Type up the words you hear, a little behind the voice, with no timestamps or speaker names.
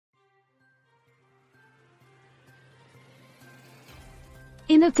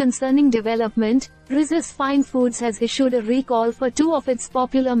In a concerning development, Riz's Fine Foods has issued a recall for 2 of its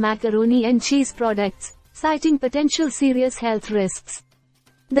popular macaroni and cheese products, citing potential serious health risks.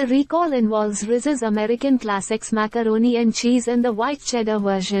 The recall involves Riz's American Classics macaroni and cheese and the white cheddar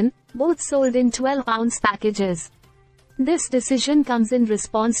version, both sold in 12-ounce packages. This decision comes in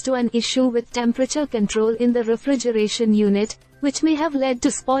response to an issue with temperature control in the refrigeration unit, which may have led to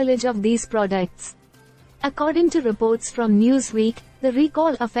spoilage of these products. According to reports from Newsweek, the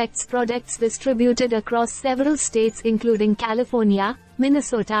recall affects products distributed across several states including California,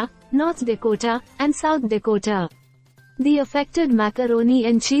 Minnesota, North Dakota, and South Dakota. The affected macaroni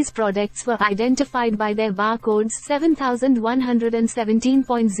and cheese products were identified by their barcodes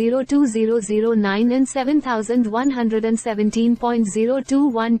 7117.02009 and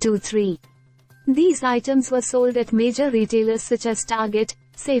 7117.02123. These items were sold at major retailers such as Target,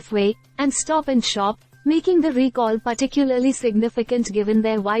 Safeway, and Stop and Shop, making the recall particularly significant given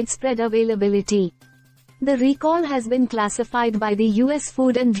their widespread availability. The recall has been classified by the U.S.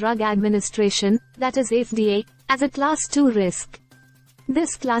 Food and Drug Administration, that is FDA, as a Class 2 risk.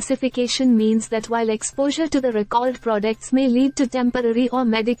 This classification means that while exposure to the recalled products may lead to temporary or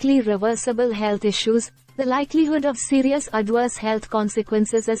medically reversible health issues, the likelihood of serious adverse health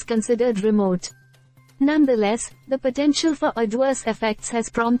consequences is considered remote. Nonetheless, the potential for adverse effects has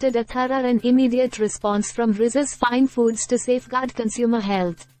prompted a thorough and immediate response from Riz's Fine Foods to safeguard consumer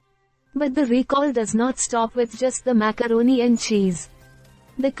health. But the recall does not stop with just the macaroni and cheese.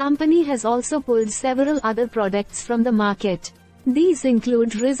 The company has also pulled several other products from the market. These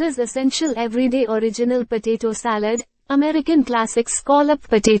include Riz's Essential Everyday Original Potato Salad, American Classics Scalloped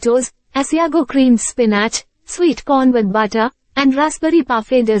Potatoes, Asiago Creamed Spinach, Sweet Corn with Butter, and Raspberry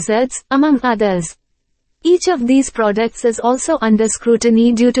Parfait Desserts, among others. Each of these products is also under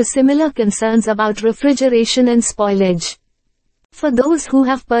scrutiny due to similar concerns about refrigeration and spoilage. For those who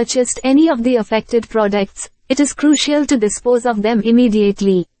have purchased any of the affected products, it is crucial to dispose of them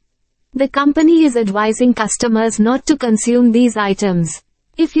immediately. The company is advising customers not to consume these items.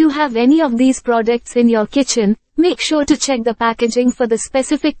 If you have any of these products in your kitchen, make sure to check the packaging for the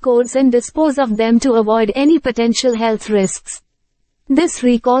specific codes and dispose of them to avoid any potential health risks. This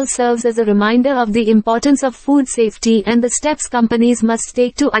recall serves as a reminder of the importance of food safety and the steps companies must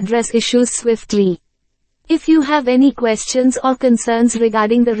take to address issues swiftly. If you have any questions or concerns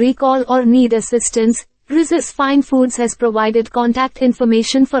regarding the recall or need assistance, Riz's Fine Foods has provided contact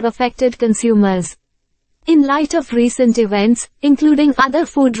information for affected consumers. In light of recent events, including other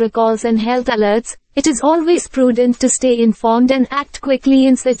food recalls and health alerts, it is always prudent to stay informed and act quickly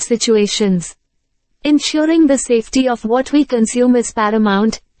in such situations. Ensuring the safety of what we consume is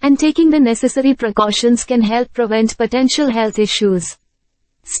paramount, and taking the necessary precautions can help prevent potential health issues.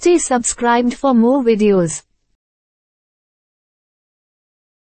 Stay subscribed for more videos.